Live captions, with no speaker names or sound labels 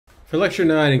For Lecture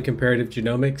 9 in Comparative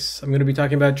Genomics, I'm going to be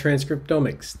talking about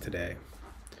transcriptomics today.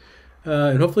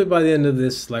 And hopefully by the end of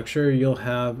this lecture, you'll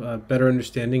have a better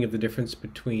understanding of the difference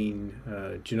between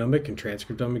genomic and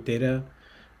transcriptomic data.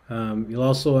 You'll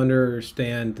also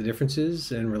understand the differences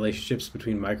and relationships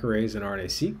between microarrays and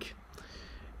RNA-seq.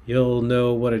 You'll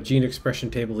know what a gene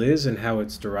expression table is and how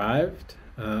it's derived,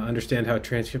 understand how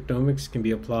transcriptomics can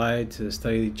be applied to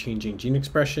study changing gene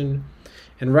expression,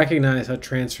 and recognize how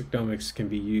transcriptomics can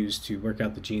be used to work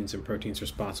out the genes and proteins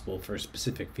responsible for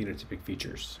specific phenotypic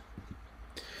features.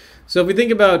 So if we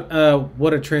think about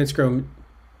what a transcriptome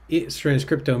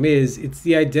is, it's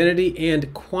the identity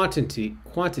and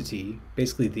quantity,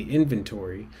 basically the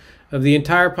inventory, of the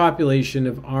entire population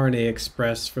of RNA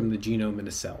expressed from the genome in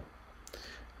a cell.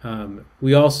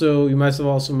 You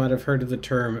might have heard of the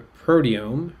term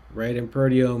proteome, right? And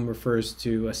proteome refers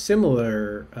to a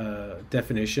similar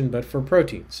definition, but for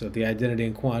proteins. So the identity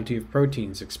and quantity of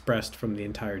proteins expressed from the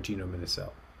entire genome in a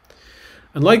cell.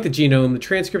 Unlike the genome, the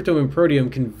transcriptome and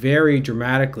proteome can vary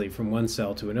dramatically from one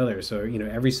cell to another. So,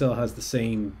 every cell has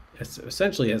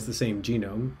essentially has the same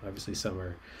genome. Obviously, some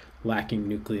are lacking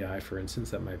nuclei, for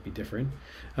instance, that might be different.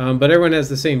 But everyone has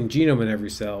the same genome in every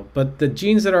cell. But the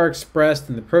genes that are expressed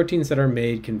and the proteins that are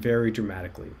made can vary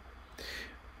dramatically.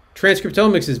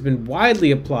 Transcriptomics has been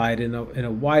widely applied in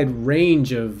a wide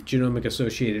range of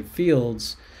genomic-associated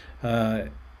fields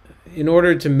in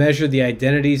order to measure the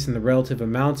identities and the relative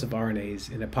amounts of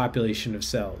RNAs in a population of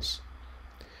cells,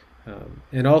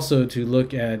 and also to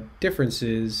look at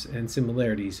differences and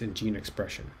similarities in gene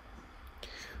expression.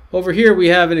 Over here we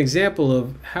have an example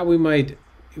of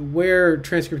where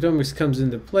transcriptomics comes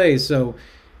into play. So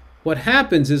what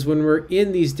happens is when we're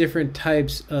in these different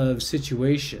types of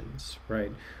situations,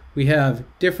 right, we have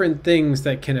different things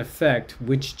that can affect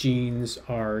which genes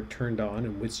are turned on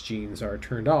and which genes are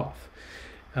turned off.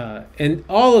 And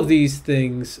all of these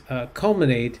things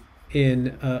culminate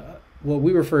in what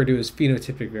we refer to as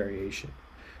phenotypic variation,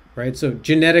 right? So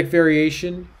genetic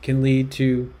variation can lead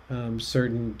to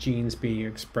certain genes being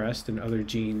expressed and other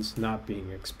genes not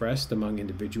being expressed among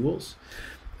individuals.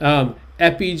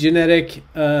 Epigenetic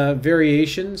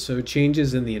variation, so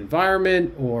changes in the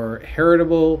environment or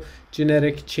heritable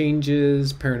genetic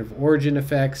changes, parent of origin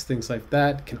effects, things like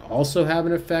that, can also have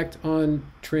an effect on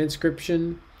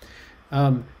transcription.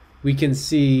 We can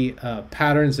see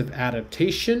patterns of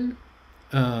adaptation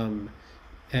and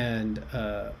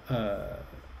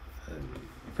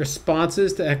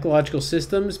responses to ecological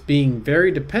systems being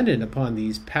very dependent upon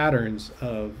these patterns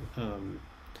of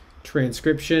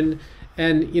transcription.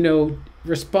 And,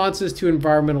 responses to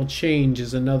environmental change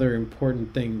is another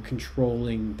important thing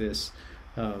controlling this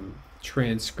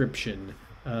transcription,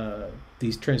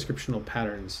 these transcriptional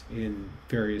patterns in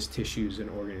various tissues and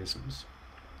organisms.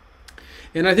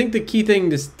 And I think the key thing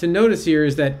to notice here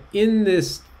is that in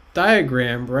this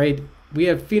diagram, right, we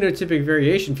have phenotypic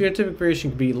variation. Phenotypic variation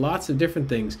can be lots of different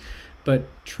things, but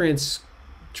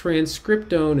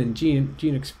transcriptome and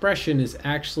gene expression is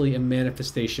actually a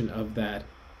manifestation of that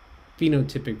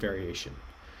phenotypic variation.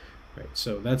 Right,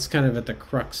 so that's kind of at the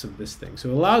crux of this thing. So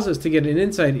it allows us to get an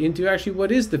insight into actually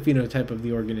what is the phenotype of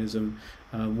the organism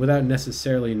without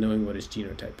necessarily knowing what its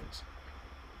genotype is.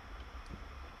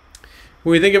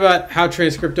 When we think about how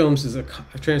transcriptomics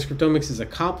is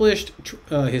accomplished,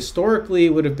 historically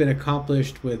it would have been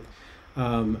accomplished with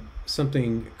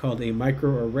something called a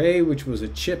microarray, which was a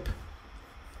chip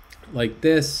like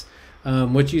this.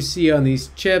 What you see on these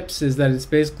chips is that it's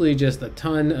basically just a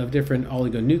ton of different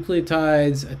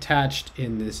oligonucleotides attached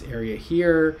in this area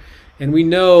here. And we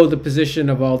know the position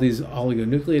of all these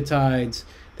oligonucleotides.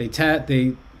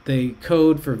 They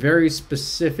code for very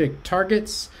specific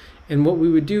targets. And what we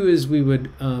would do is we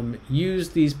would use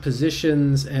these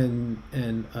positions and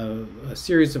a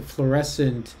series of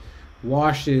fluorescent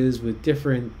washes with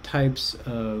different types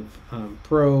of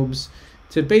probes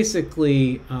to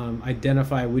basically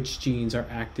identify which genes are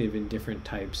active in different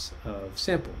types of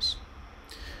samples.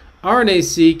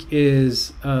 RNA-seq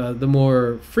is the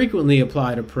more frequently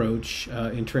applied approach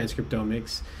in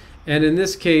transcriptomics. And in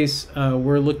this case,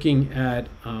 we're looking at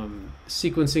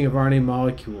sequencing of RNA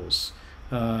molecules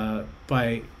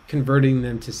by converting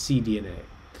them to cDNA.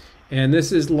 And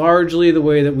this is largely the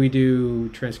way that we do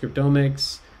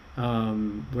transcriptomics,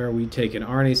 where we take an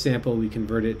RNA sample, we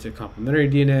convert it to complementary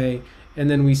DNA, and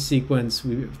then we throw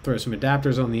some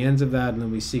adapters on the ends of that, and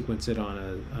then we sequence it on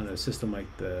a system like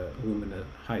the Illumina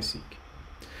HiSeq.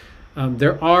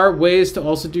 There are ways to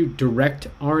also do direct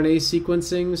RNA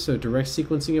sequencing, so direct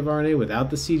sequencing of RNA without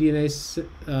the cDNA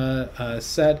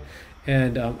set.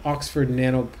 And Oxford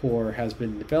Nanopore has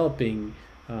been developing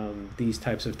these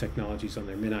types of technologies on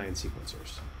their MinION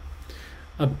sequencers.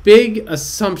 A big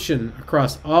assumption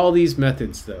across all these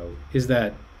methods, though, is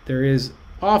that there is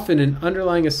often an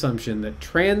underlying assumption that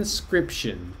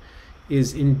transcription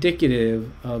is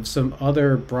indicative of some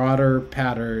other broader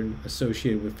pattern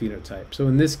associated with phenotype. So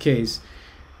in this case,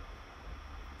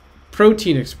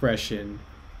 protein expression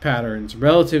patterns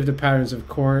relative to patterns of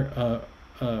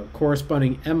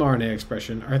corresponding mRNA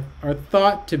expression are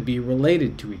thought to be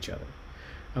related to each other.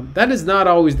 That is not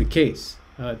always the case.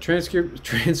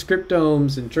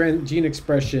 Transcriptomes and gene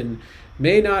expression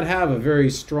may not have a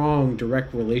very strong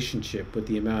direct relationship with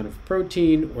the amount of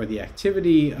protein or the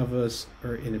activity of or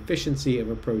inefficiency of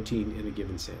a protein in a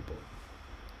given sample.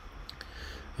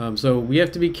 So we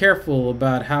have to be careful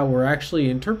about how we're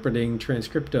actually interpreting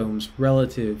transcriptomes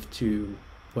relative to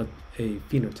what a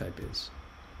phenotype is.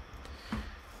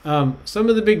 Some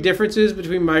of the big differences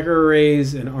between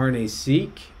microarrays and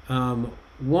RNA-seq.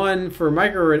 One, for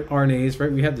microRNAs,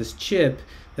 right, we have this chip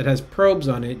that has probes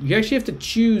on it. You actually have to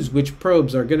choose which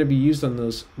probes are going to be used on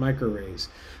those microarrays.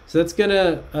 So that's going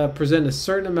to present a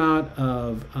certain amount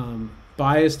of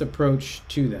biased approach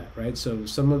to that, right? So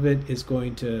some of it is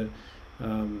going to,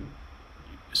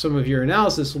 some of your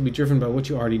analysis will be driven by what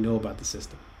you already know about the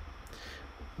system.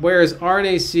 Whereas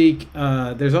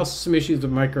RNA-seq, there's also some issues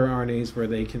with microRNAs where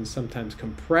they can sometimes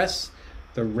compress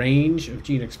the range of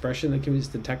gene expression that can be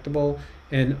detectable,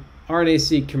 and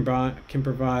RNA-seq can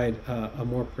provide a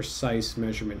more precise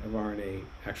measurement of RNA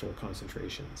actual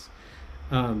concentrations.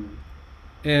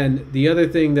 And the other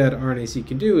thing that RNA-seq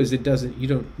can do is you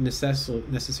don't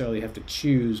necessarily have to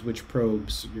choose which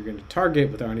probes you're going to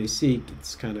target with RNA-seq.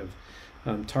 It's kind of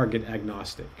target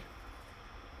agnostic.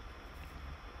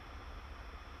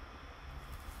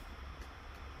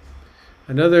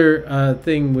 Another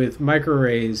thing with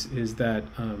microarrays is that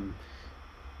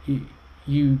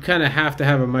you kind of have to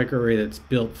have a microarray that's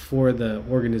built for the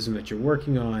organism that you're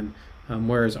working on,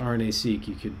 whereas RNA-seq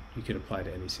you could apply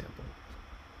to any sample.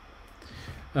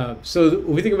 So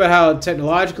when we think about how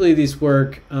technologically these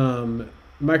work,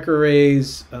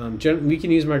 microarrays, we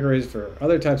can use microarrays for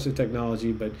other types of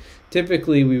technology, but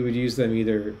typically we would use them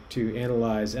either to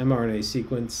analyze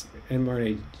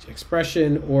mRNA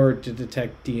expression, or to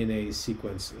detect DNA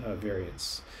sequence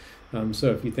variants.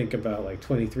 So if you think about like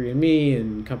 23andMe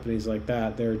and companies like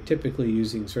that, they're typically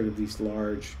using sort of these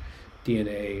large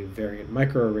DNA variant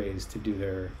microarrays to do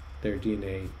their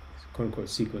DNA quote-unquote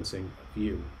sequencing of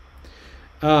you.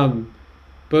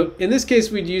 But in this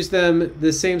case, we'd use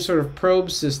the same sort of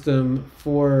probe system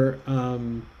for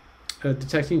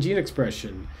detecting gene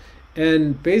expression.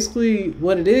 And basically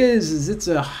what it is it's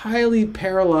a highly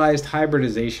parallelized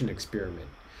hybridization experiment.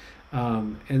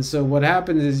 And so what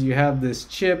happens is you have this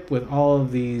chip with all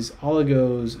of these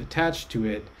oligos attached to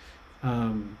it.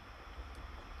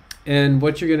 And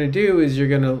what you're going to do is you're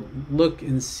going to look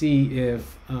and see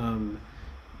if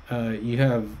you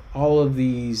have all of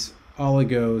these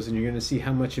oligos, and you're going to see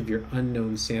how much of your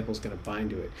unknown sample is going to bind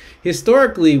to it.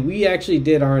 Historically, we actually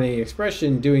did RNA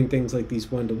expression doing things like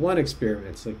these one-to-one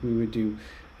experiments. Like we would do,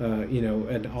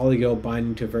 an oligo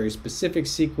binding to a very specific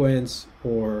sequence,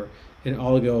 or an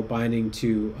oligo binding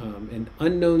to an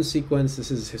unknown sequence. This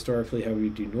is historically how we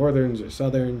do northerns or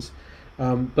southerns.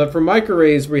 But for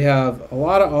microarrays, we have a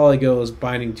lot of oligos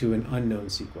binding to an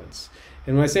unknown sequence.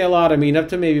 And when I say a lot, I mean up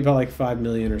to maybe about like 5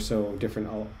 million or so different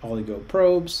oligo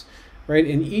probes, right?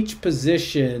 And each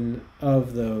position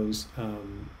of those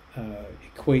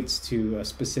equates to a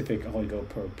specific oligo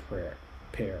probe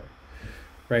pair,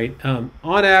 right? On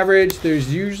average,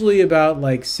 there's usually about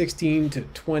like 16 to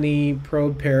 20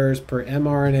 probe pairs per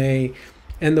mRNA.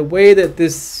 And the way that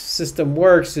this system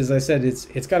works, as I said,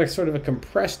 it's got a sort of a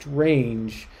compressed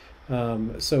range.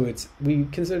 So we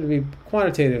consider it to be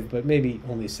quantitative, but maybe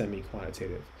only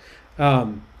semi-quantitative.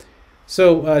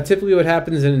 So typically what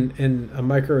happens in a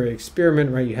microarray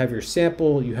experiment, right, you have your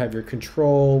sample, you have your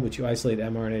control, which you isolate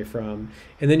mRNA from,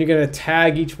 and then you're going to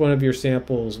tag each one of your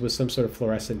samples with some sort of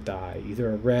fluorescent dye, either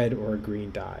a red or a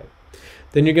green dye.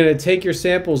 Then you're going to take your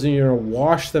samples and you're going to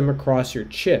wash them across your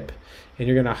chip, and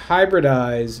you're going to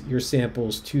hybridize your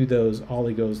samples to those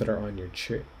oligos that are on your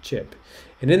chip.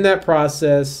 And in that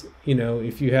process,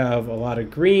 if you have a lot of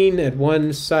green at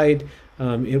one site,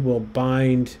 it will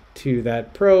bind to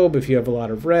that probe. If you have a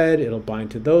lot of red, it'll bind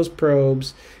to those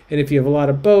probes. And if you have a lot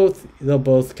of both, they'll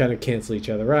both kind of cancel each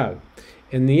other out.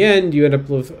 In the end, you end up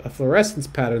with a fluorescence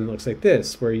pattern that looks like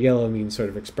this, where yellow means sort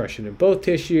of expression in both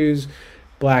tissues,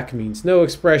 black means no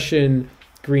expression,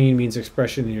 green means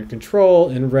expression in your control,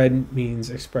 and red means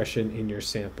expression in your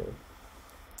sample.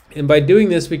 And by doing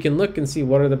this, we can look and see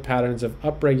what are the patterns of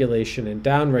upregulation and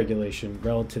downregulation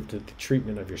relative to the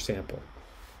treatment of your sample.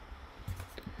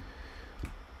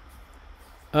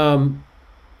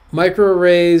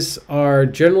 Microarrays are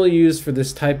generally used for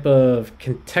this type of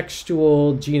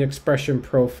contextual gene expression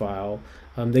profile.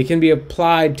 They can be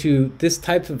applied to this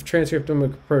type of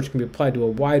transcriptomic approach can be applied to a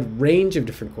wide range of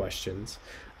different questions.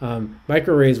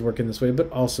 Microarrays work in this way,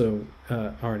 but also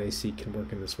RNA-seq can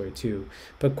work in this way too.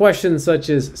 But questions such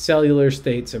as cellular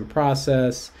states and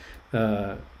process,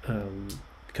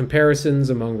 comparisons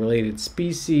among related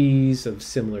species of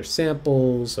similar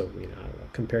samples, so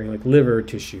comparing like liver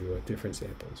tissue of different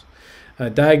samples,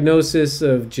 diagnosis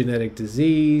of genetic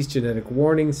disease, genetic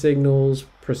warning signals,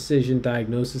 precision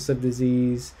diagnosis of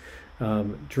disease,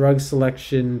 drug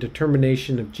selection,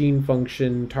 determination of gene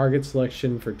function, target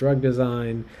selection for drug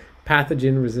design,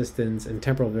 pathogen resistance, and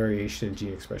temporal variation in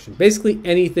gene expression. Basically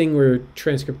anything where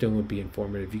transcriptome would be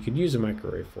informative, you could use a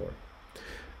microarray for.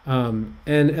 And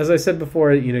as I said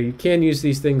before, you can use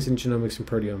these things in genomics and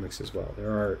proteomics as well.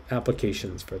 There are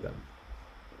applications for them.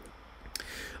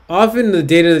 Often the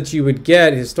data that you would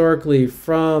get historically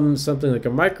from something like a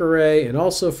microarray and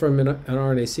also from an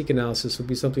RNA-seq analysis would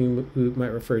be something we might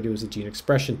refer to as a gene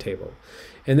expression table.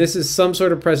 And this is some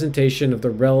sort of presentation of the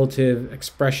relative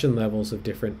expression levels of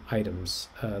different items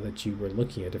that you were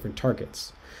looking at, different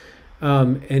targets.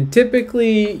 And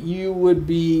typically you would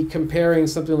be comparing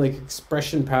something like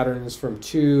expression patterns from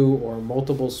 2 or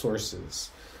multiple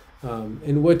sources.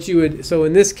 And what you would, so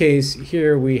in this case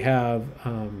here we have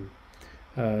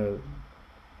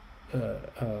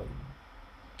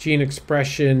gene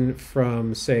expression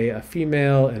from, say, a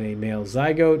female and a male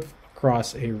zygote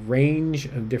across a range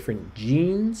of different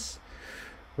genes,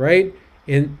 right?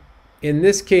 In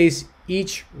this case,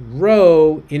 each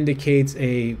row indicates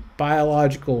a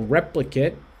biological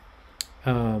replicate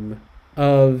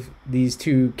of these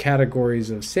two categories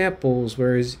of samples,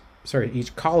 whereas,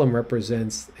 each column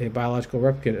represents a biological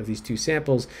replicate of these two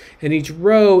samples, and each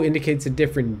row indicates a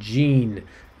different gene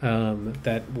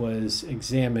that was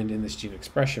examined in this gene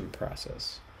expression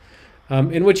process.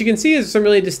 And what you can see is some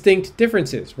really distinct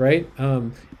differences, right?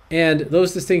 And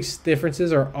those distinct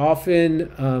differences are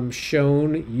often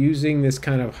shown using this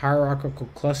kind of hierarchical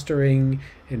clustering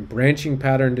and branching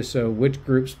pattern to show which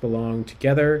groups belong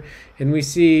together. And we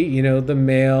see, the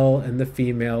male and the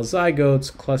female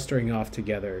zygotes clustering off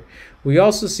together. We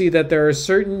also see that there are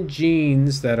certain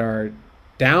genes that are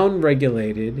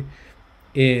downregulated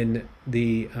in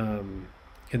the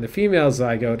female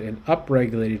zygote and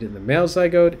upregulated in the male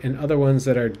zygote, and other ones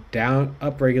that are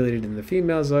upregulated in the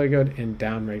female zygote and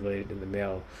downregulated in the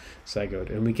male zygote.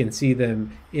 And we can see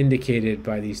them indicated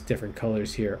by these different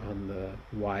colors here on the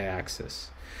y-axis.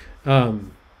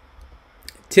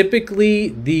 Typically,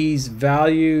 these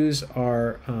values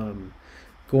are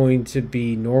going to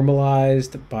be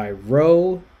normalized by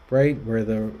row, right, where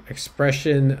the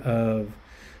expression of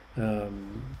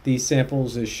these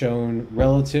samples is shown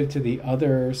relative to the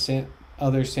other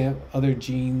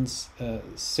genes,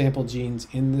 sample genes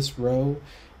in this row,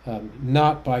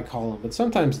 not by column, but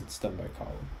sometimes it's done by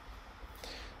column.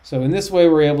 So in this way,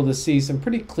 we're able to see some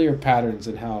pretty clear patterns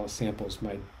in how samples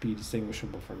might be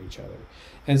distinguishable from each other.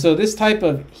 And so this type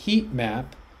of heat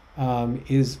map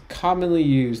is commonly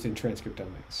used in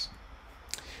transcriptomics.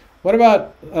 What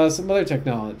about some other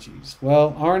technologies?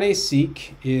 Well,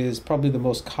 RNA-seq is probably the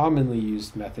most commonly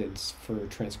used methods for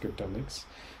transcriptomics.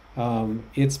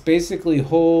 It's basically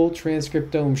whole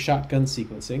transcriptome shotgun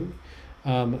sequencing.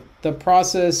 The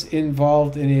process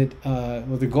involved in it,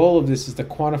 well, the goal of this is to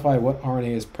quantify what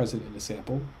RNA is present in a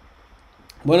sample.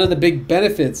 One of the big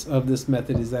benefits of this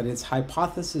method is that it's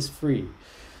hypothesis-free.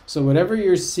 So whatever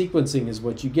you're sequencing is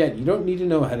what you get. You don't need to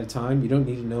know ahead of time. You don't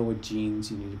need to know what genes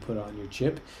you need to put on your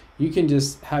chip. You can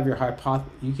just have your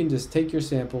you can just take your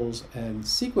samples and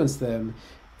sequence them,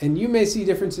 and you may see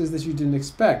differences that you didn't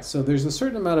expect. So there's a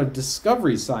certain amount of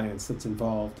discovery science that's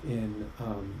involved in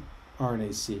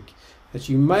RNA-seq that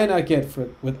you might not get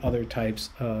with other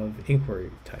types of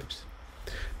inquiry types.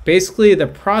 Basically, the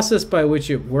process by which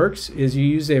it works is you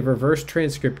use a reverse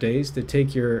transcriptase to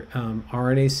take your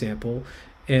RNA sample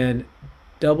and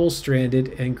double-stranded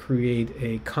and create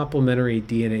a complementary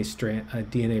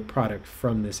DNA product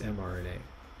from this mRNA.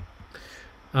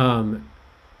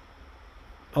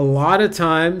 A lot of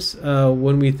times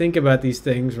when we think about these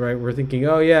things, right, we're thinking,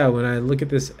 oh yeah, when I look at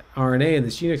this RNA and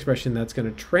this gene expression, that's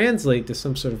going to translate to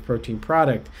some sort of protein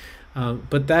product.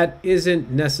 But that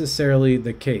isn't necessarily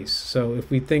the case. So if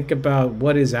we think about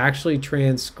what is actually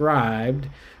transcribed,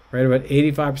 right, about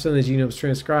 85% of the genome is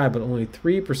transcribed, but only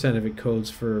 3% of it codes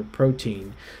for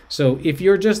protein. So if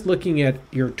you're just looking at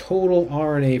your total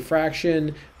RNA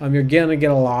fraction, you're going to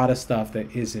get a lot of stuff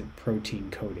that isn't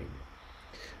protein coding.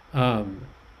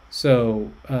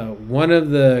 So one of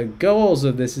the goals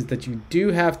of this is that you do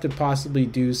have to possibly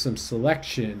do some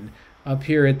selection up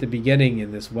here at the beginning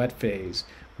in this wet phase,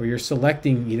 where you're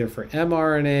selecting either for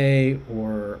mRNA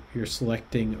or you're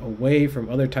selecting away from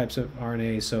other types of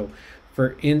RNA. So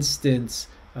for instance,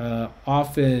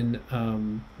 often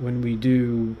when we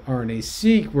do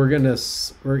RNA-seq,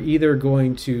 we're either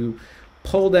going to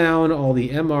pull down all the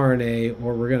mRNA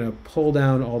or we're going to pull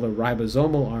down all the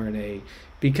ribosomal RNA,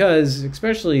 because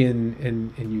especially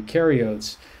in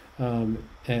eukaryotes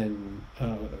and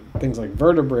things like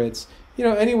vertebrates, you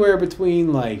know, anywhere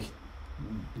between like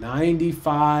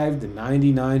 95 to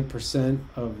 99%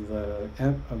 of the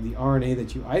RNA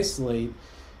that you isolate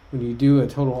when you do a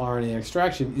total RNA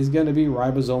extraction is going to be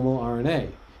ribosomal RNA.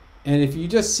 And if you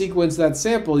just sequence that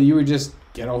sample, you would just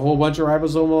get a whole bunch of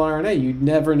ribosomal RNA. You'd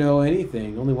never know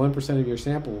anything. Only 1% of your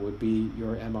sample would be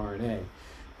your mRNA,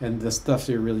 and the stuff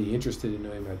you're really interested in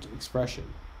knowing about expression.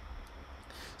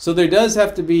 So there does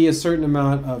have to be a certain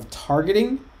amount of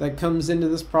targeting that comes into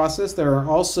this process. There are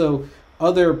also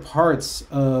other parts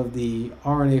of the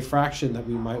RNA fraction that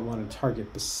we might want to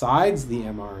target besides the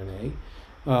mRNA.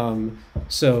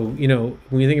 So, you know,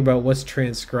 when you think about what's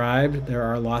transcribed, there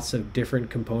are lots of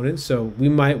different components. So we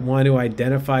might want to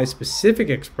identify specific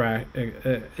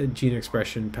gene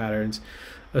expression patterns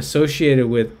associated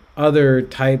with other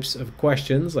types of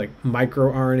questions like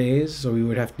microRNAs. So we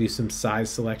would have to do some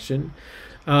size selection.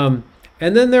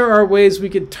 And then there are ways we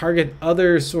could target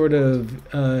other sort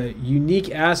of unique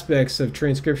aspects of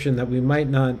transcription that we might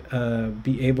not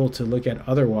be able to look at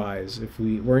otherwise if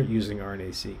we weren't using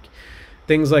RNA-seq.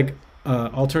 Things like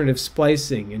alternative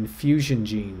splicing and fusion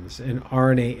genes and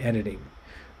RNA editing,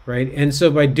 right? And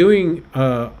so by doing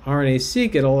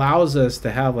RNA-seq, it allows us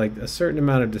to have like a certain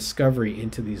amount of discovery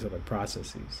into these other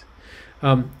processes.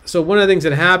 So one of the things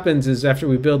that happens is after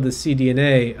we build the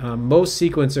cDNA, most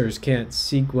sequencers can't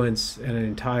sequence an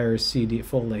entire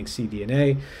full-length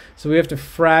cDNA. So we have to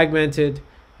fragment it.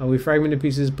 We fragment it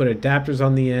pieces, put adapters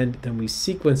on the end, then we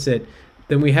sequence it.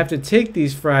 Then we have to take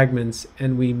these fragments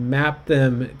and we map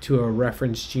them to a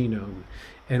reference genome.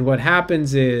 And what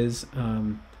happens is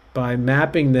by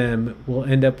mapping them, we'll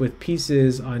end up with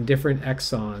pieces on different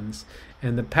exons.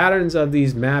 And the patterns of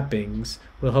these mappings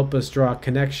will help us draw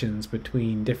connections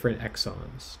between different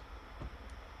exons.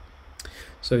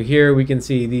 So here we can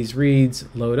see these reads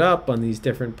load up on these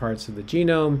different parts of the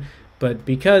genome. But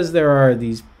because there are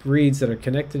these reads that are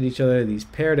connected to each other, these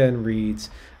paired end reads,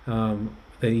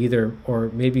 that either, or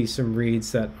maybe some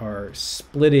reads that are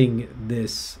splitting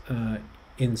this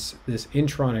this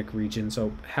intronic region.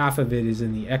 So half of it is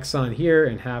in the exon here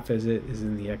and half of it is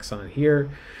in the exon here.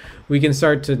 We can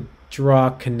start to draw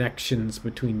connections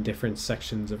between different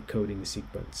sections of coding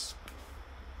sequence.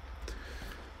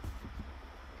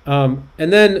 And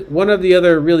then one of the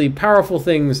other really powerful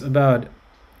things about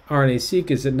RNA-seq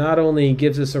is it not only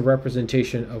gives us a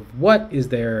representation of what is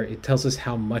there, it tells us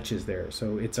how much is there.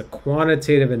 So it's a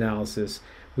quantitative analysis,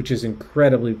 which is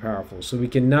incredibly powerful. So we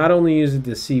can not only use it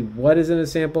to see what is in a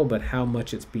sample, but how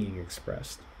much it's being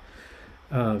expressed.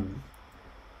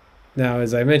 Now,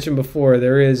 as I mentioned before,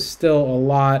 there is still a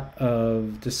lot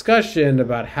of discussion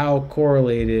about how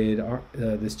correlated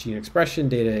this gene expression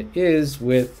data is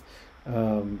with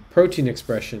protein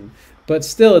expression, but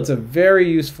still it's a very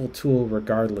useful tool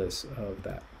regardless of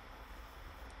that.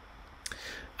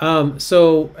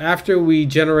 So after we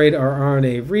generate our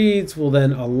RNA reads, we'll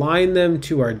then align them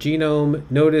to our genome.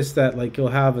 Notice that like you'll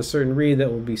have a certain read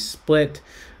that will be split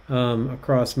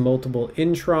across multiple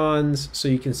introns, so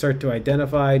you can start to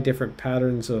identify different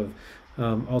patterns of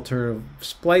alternative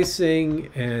splicing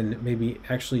and maybe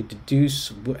actually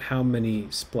deduce how many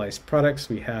spliced products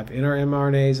we have in our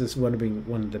mRNAs. This is one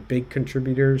of the big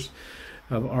contributors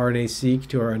of RNA-seq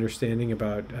to our understanding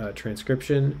about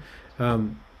transcription.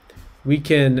 We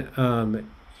can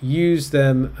use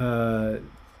them.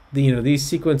 These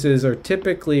sequences are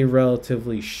typically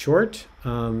relatively short,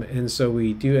 and so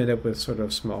we do end up with sort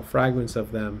of small fragments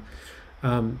of them.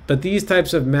 But these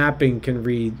types of mapping can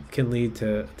lead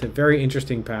to very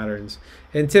interesting patterns,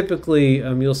 and typically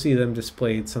you'll see them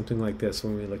displayed something like this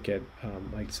when we look at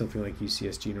like something like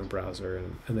UCS Genome Browser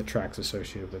and the tracks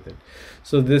associated with it.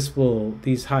 So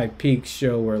these high peaks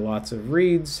show where lots of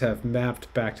reads have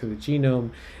mapped back to the genome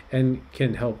and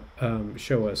can help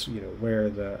show us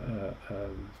where the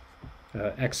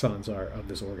exons are of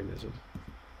this organism.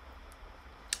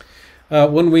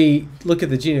 When we look at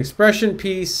the gene expression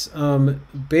piece,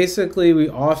 basically we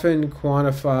often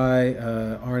quantify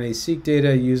RNA-seq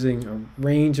data using a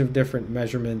range of different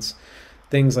measurements,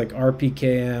 things like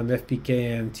RPKM,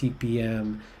 FPKM,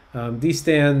 TPM. These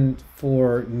stand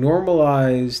for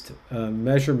normalized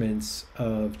measurements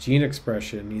of gene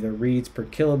expression, either reads per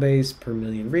kilobase per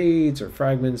million reads, or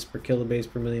fragments per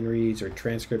kilobase per million reads, or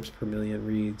transcripts per million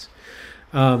reads.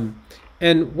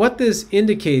 And what this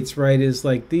indicates, right, is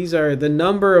like these are the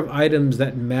number of items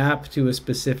that map to a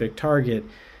specific target,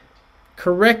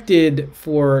 corrected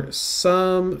for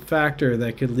some factor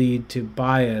that could lead to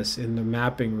bias in the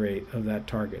mapping rate of that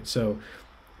target. So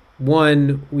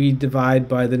one, we divide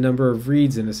by the number of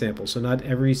reads in a sample. So not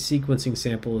every sequencing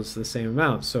sample is the same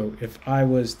amount. So if I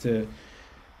was to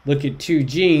look at 2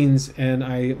 genes and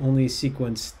I only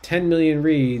sequenced 10 million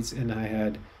reads and I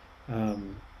had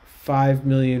 5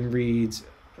 million reads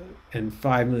and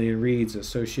 5 million reads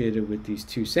associated with these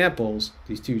 2 samples,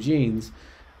 these 2 genes,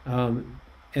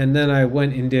 and then I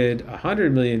went and did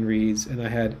 100 million reads and I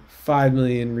had 5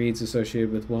 million reads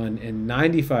associated with one and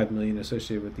 95 million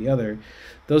associated with the other.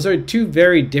 Those are 2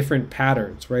 very different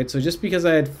patterns, right? So just because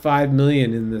I had 5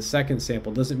 million in the second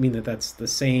sample doesn't mean that that's the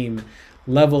same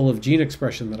level of gene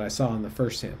expression that I saw in the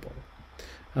first sample.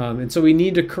 And so we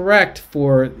need to correct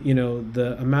for, you know,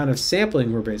 the amount of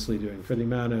sampling we're basically doing, for the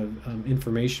amount of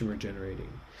information we're generating.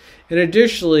 And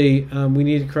additionally, we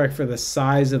need to correct for the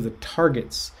size of the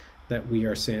targets that we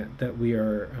are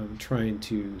trying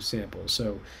to sample.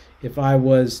 So if I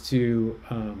was to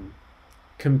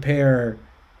compare,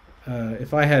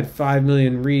 if I had 5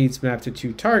 million reads mapped to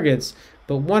 2 targets,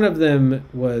 but one of them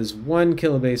was 1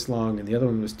 kilobase long and the other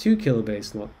one was 2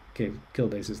 kilobases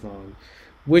long,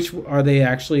 which are they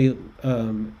actually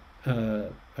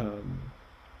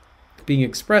being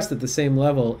expressed at the same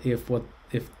level if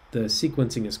the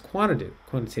sequencing is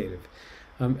quantitative?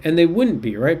 And they wouldn't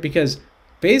be, right? Because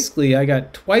basically I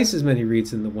got twice as many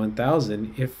reads in the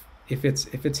 1000 if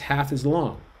it's half as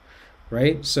long,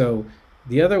 right? So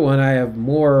the other one, I have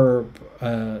more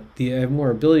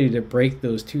ability to break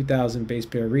those 2000 base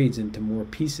pair reads into more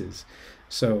pieces.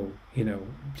 So, you know,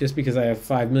 just because I have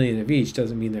 5 million of each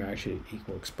doesn't mean they're actually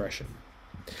equal expression.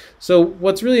 So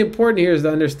what's really important here is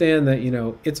to understand that, you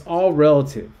know, it's all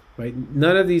relative, right?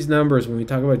 None of these numbers, when we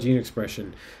talk about gene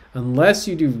expression, unless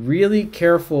you do really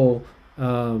careful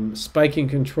spiking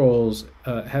controls,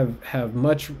 have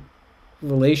much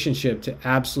relationship to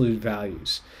absolute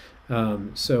values.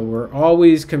 So we're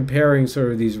always comparing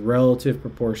sort of these relative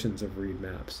proportions of read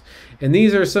maps. And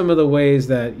these are some of the ways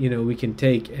that, you know, we can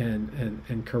take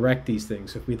and correct these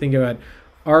things. So if we think about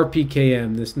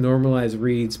RPKM, this normalized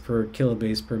reads per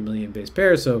kilobase per million base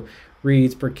pair, so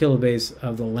reads per kilobase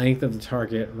of the length of the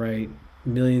target, right?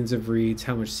 Millions of reads,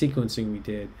 how much sequencing we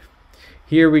did.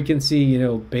 Here we can see, you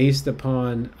know, based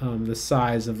upon the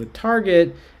size of the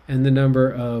target and the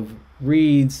number of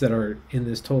reads that are in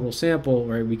this total sample,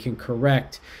 right, we can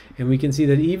correct, and we can see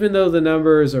that even though the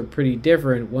numbers are pretty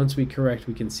different, once we correct,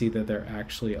 we can see that they're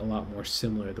actually a lot more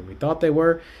similar than we thought they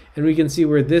were, and we can see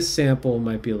where this sample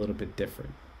might be a little bit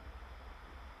different.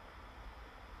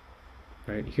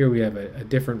 Right, here we have a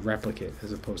different replicate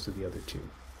as opposed to the other 2.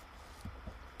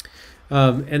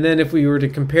 And then if we were to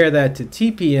compare that to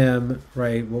TPM,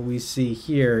 right, what we see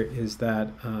here is that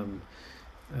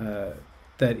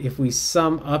that if we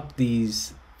sum up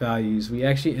these values, we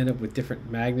actually end up with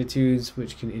different magnitudes,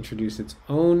 which can introduce its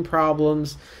own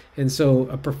problems. And so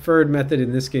a preferred method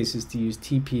in this case is to use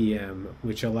TPM,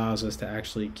 which allows us to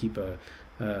actually keep a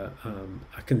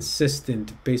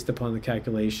consistent, based upon the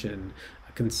calculation,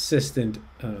 a consistent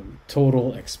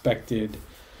total expected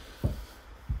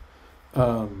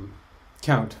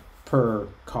count per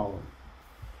column.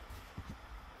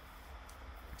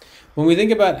 When we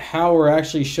think about how we're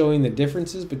actually showing the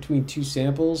differences between 2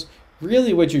 samples,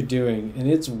 really what you're doing, and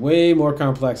it's way more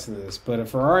complex than this, but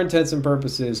for our intents and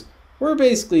purposes, we're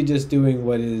basically just doing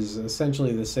what is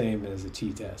essentially the same as a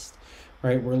t-test,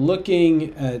 right? We're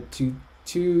looking at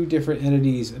two different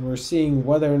entities and we're seeing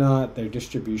whether or not their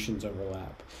distributions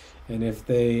overlap. And if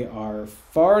they are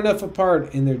far enough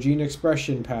apart in their gene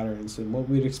expression patterns and what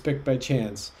we'd expect by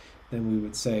chance, then we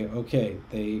would say, okay,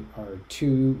 they are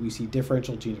we see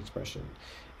differential gene expression.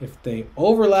 If they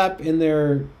overlap in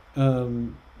their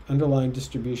underlying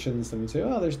distributions, then we say,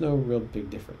 oh, there's no real big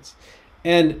difference.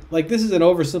 And like, this is an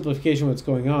oversimplification of what's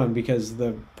going on, because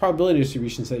the probability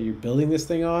distributions that you're building this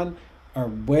thing on are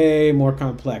way more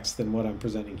complex than what I'm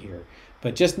presenting here.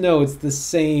 But just know it's the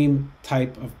same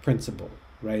type of principle,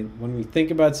 right? When we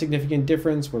think about significant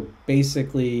difference, we're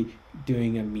basically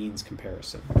doing a means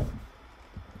comparison.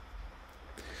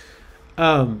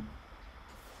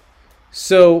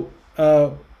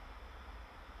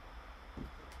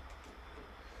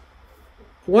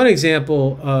 one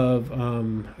example of a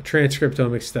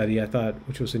transcriptomic study I thought,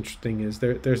 which was interesting, is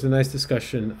there's a nice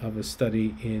discussion of a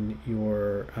study in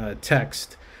your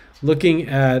text looking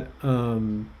at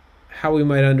how we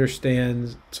might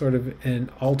understand sort of an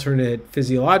alternate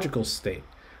physiological state,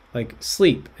 like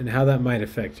sleep, and how that might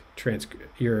affect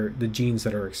the genes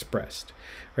that are expressed.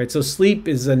 Right, so sleep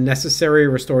is a necessary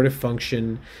restorative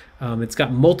function. It's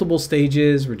got multiple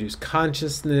stages: reduced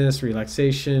consciousness,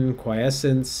 relaxation,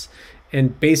 quiescence,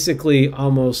 and basically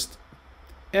almost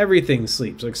everything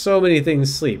sleeps. Like so many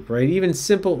things sleep, right? Even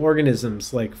simple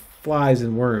organisms like flies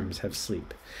and worms have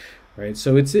sleep, right?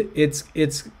 So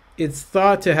it's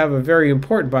thought to have a very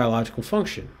important biological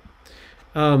function.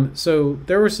 So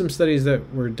there were some studies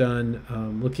that were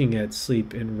done looking at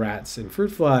sleep in rats and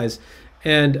fruit flies.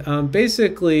 And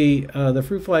basically, the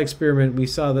fruit fly experiment, we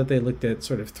saw that they looked at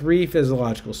sort of three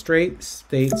physiological states.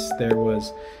 There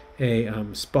was a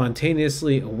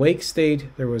spontaneously awake state,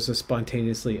 there was a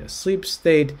spontaneously asleep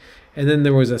state, and then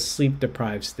there was a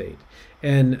sleep-deprived state.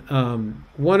 And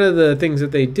one of the things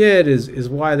that they did is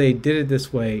why they did it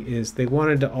this way is they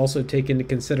wanted to also take into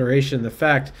consideration the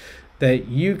fact that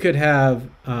you could have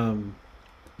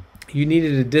you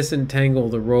needed to disentangle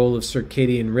the role of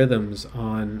circadian rhythms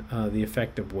on the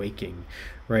effect of waking,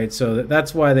 right? So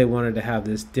that's why they wanted to have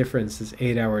this difference, this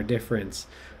 8-hour difference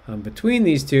between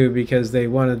these two, because they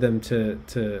wanted them to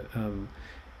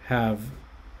have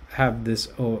this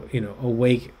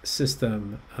awake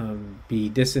system be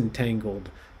disentangled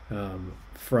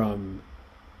from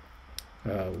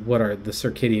what are the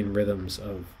circadian rhythms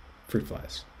of fruit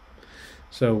flies.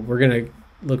 So we're going to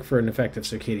look for an effect of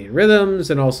circadian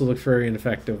rhythms and also look for an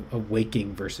effect of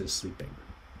waking versus sleeping.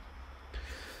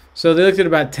 So they looked at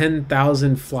about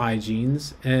 10,000 fly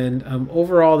genes, and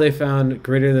overall they found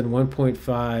greater than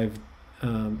 1.5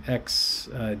 x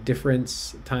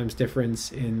difference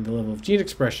in the level of gene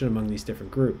expression among these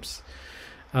different groups.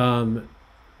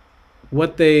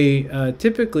 What they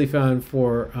typically found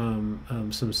for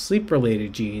some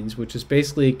sleep-related genes, which is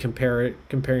basically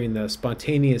comparing the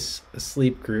spontaneous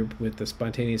sleep group with the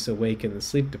spontaneous awake and the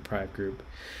sleep-deprived group,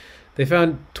 they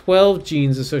found 12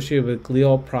 genes associated with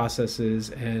glial processes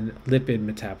and lipid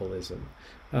metabolism.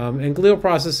 And glial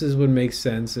processes would make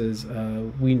sense, as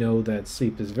we know that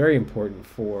sleep is very important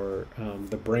for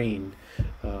the brain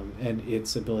and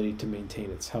its ability to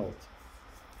maintain its health.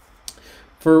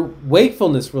 For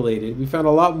wakefulness related, we found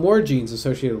a lot more genes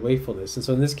associated with wakefulness. And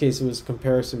so in this case, it was a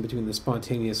comparison between the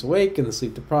spontaneous awake and the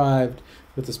sleep deprived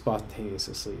with the spontaneous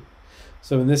asleep.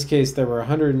 So in this case, there were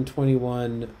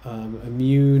 121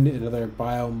 immune and other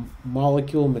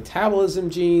biomolecule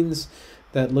metabolism genes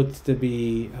that looked to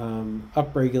be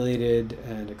upregulated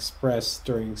and expressed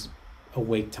during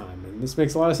awake time. And this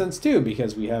makes a lot of sense too,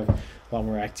 because we have a lot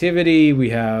more activity,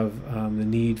 we have the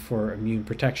need for immune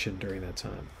protection during that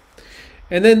time.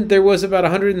 And then there was about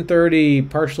 130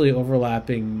 partially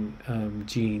overlapping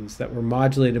genes that were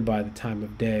modulated by the time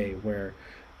of day, where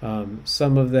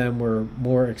some of them were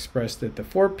more expressed at the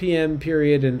 4 p.m.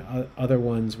 period and other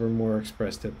ones were more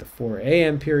expressed at the 4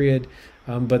 a.m. period,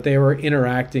 but they were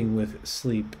interacting with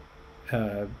sleep,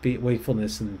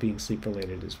 wakefulness, and being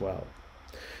sleep-related as well.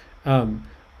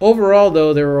 Overall,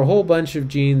 though, there were a whole bunch of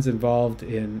genes involved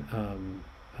in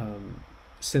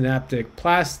synaptic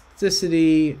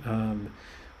plasticity.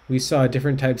 We saw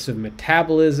different types of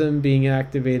metabolism being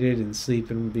activated in sleep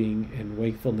and being in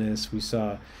wakefulness. We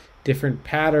saw different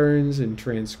patterns in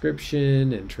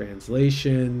transcription and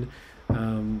translation.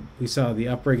 We saw the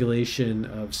upregulation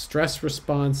of stress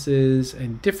responses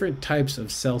and different types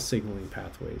of cell signaling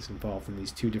pathways involved in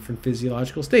these two different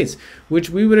physiological states, which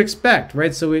we would expect,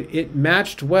 right? So it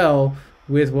matched well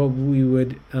with what we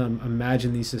would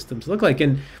imagine these systems look like.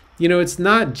 And you know, it's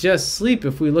not just sleep.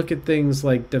 If we look at things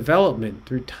like development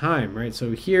through time, right?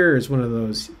 So here is one of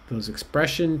those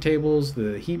expression tables,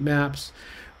 the heat maps,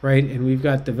 right? And we've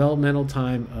got developmental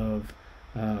time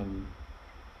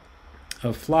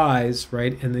of flies,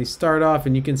 right? And they start off,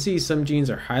 and you can see some genes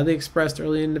are highly expressed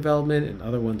early in development and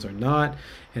other ones are not.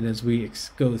 And as we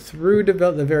go through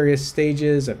the various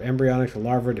stages of embryonic to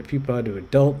larva to pupa to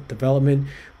adult development,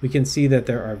 we can see that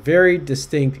there are very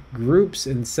distinct groups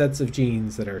and sets of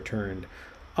genes that are turned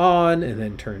on and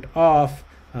then turned off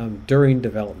during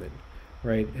development,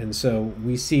 right? And so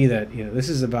we see that, you know, this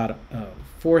is about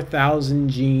 4,000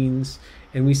 genes,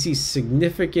 and we see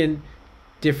significant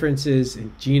differences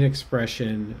in gene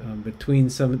expression between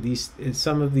some of these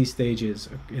stages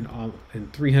in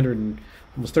 300 and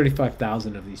almost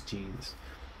 35,000 of these genes.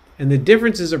 And the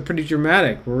differences are pretty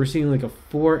dramatic, where we're seeing like a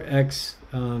 4x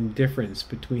difference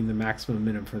between the maximum and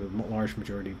minimum for the large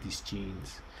majority of these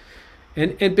genes.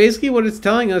 And basically what it's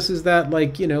telling us is that,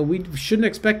 like, you know, we shouldn't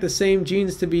expect the same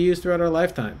genes to be used throughout our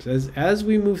lifetimes. As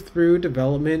we move through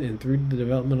development and through the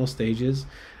developmental stages,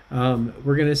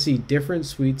 we're going to see different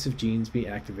suites of genes be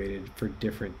activated for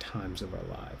different times of our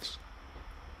lives.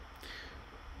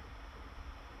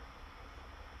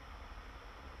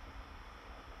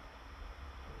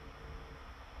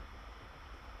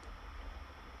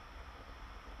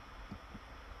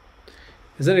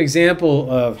 As an example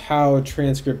of how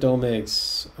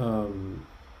transcriptomics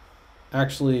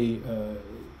actually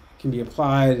can be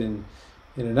applied in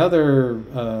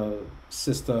another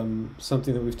system,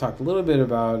 something that we've talked a little bit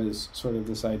about is sort of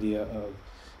this idea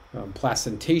of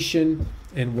placentation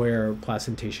and where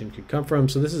placentation could come from.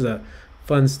 So this is a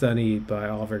fun study by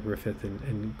Oliver Griffith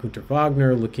and Günter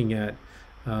Wagner looking at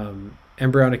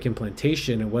embryonic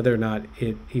implantation and whether or not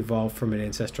it evolved from an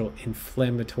ancestral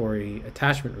inflammatory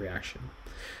attachment reaction.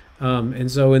 And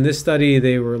so in this study,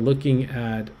 they were looking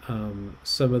at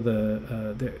some of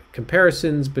the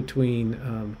comparisons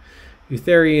between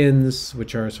eutherians,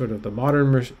 which are sort of the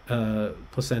modern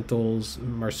placentals,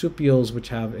 marsupials, which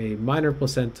have a minor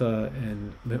placenta,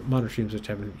 and monotremes, which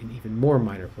have an even more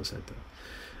minor placenta.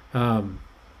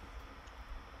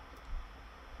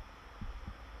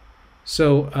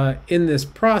 So in this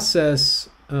process,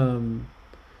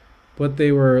 what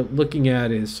they were looking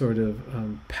at is sort of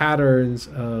patterns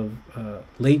of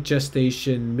late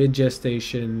gestation,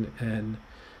 mid-gestation, and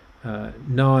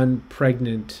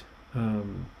non-pregnant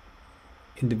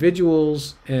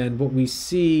individuals. And what we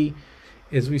see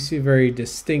is we see a very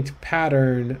distinct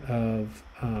pattern of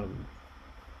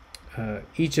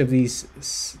each of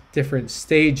these different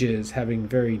stages having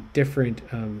very different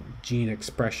gene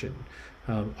expression.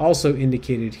 Also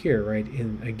indicated here, right,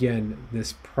 in, again,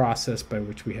 this process by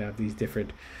which we have these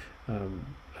different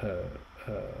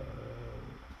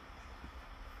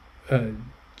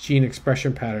gene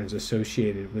expression patterns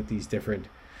associated with these different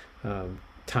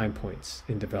time points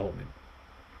in development.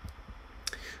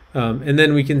 And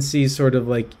then we can see sort of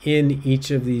like in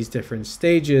each of these different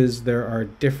stages, there are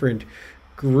different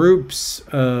groups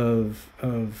of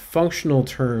functional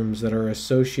terms that are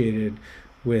associated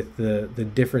with the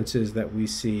differences that we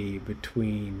see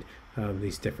between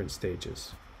these different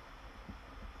stages.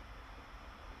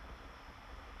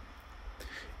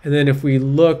 And then if we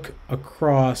look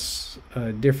across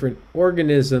different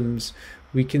organisms,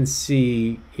 we can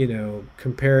see, you know,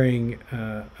 comparing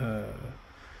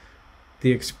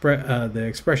the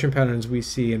expression patterns we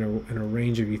see in a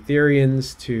range of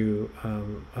eutherians to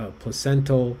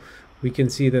placental. We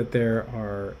can see that there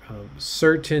are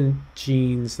certain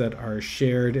genes that are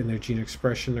shared in their gene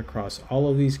expression across all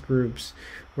of these groups,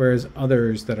 whereas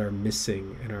others that are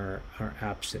missing and are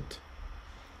absent.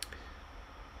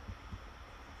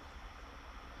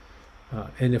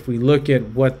 And if we look at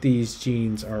what these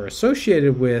genes are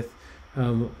associated with,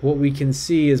 what we can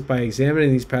see is by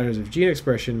examining these patterns of gene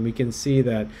expression, we can see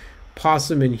that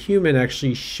possum and human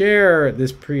actually share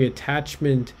this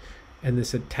pre-attachment and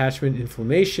this attachment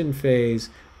inflammation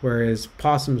phase, whereas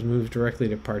possums move directly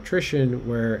to partition,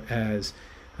 whereas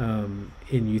in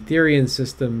eutherian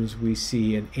systems we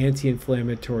see an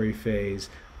anti-inflammatory phase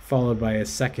followed by a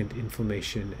second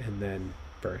inflammation and then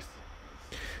birth.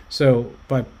 So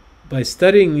by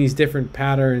studying these different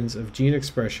patterns of gene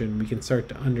expression, we can start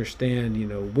to understand, you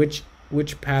know, which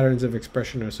patterns of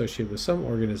expression are associated with some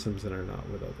organisms and are not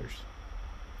with others.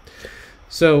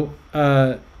 So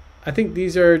I think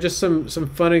these are just some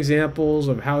fun examples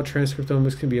of how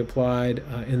transcriptomics can be applied.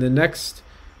 In the next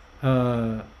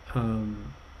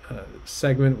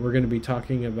segment, we're going to be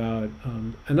talking about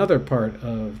another part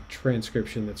of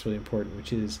transcription that's really important,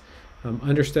 which is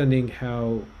understanding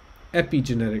how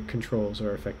epigenetic controls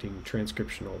are affecting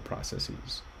transcriptional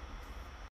processes.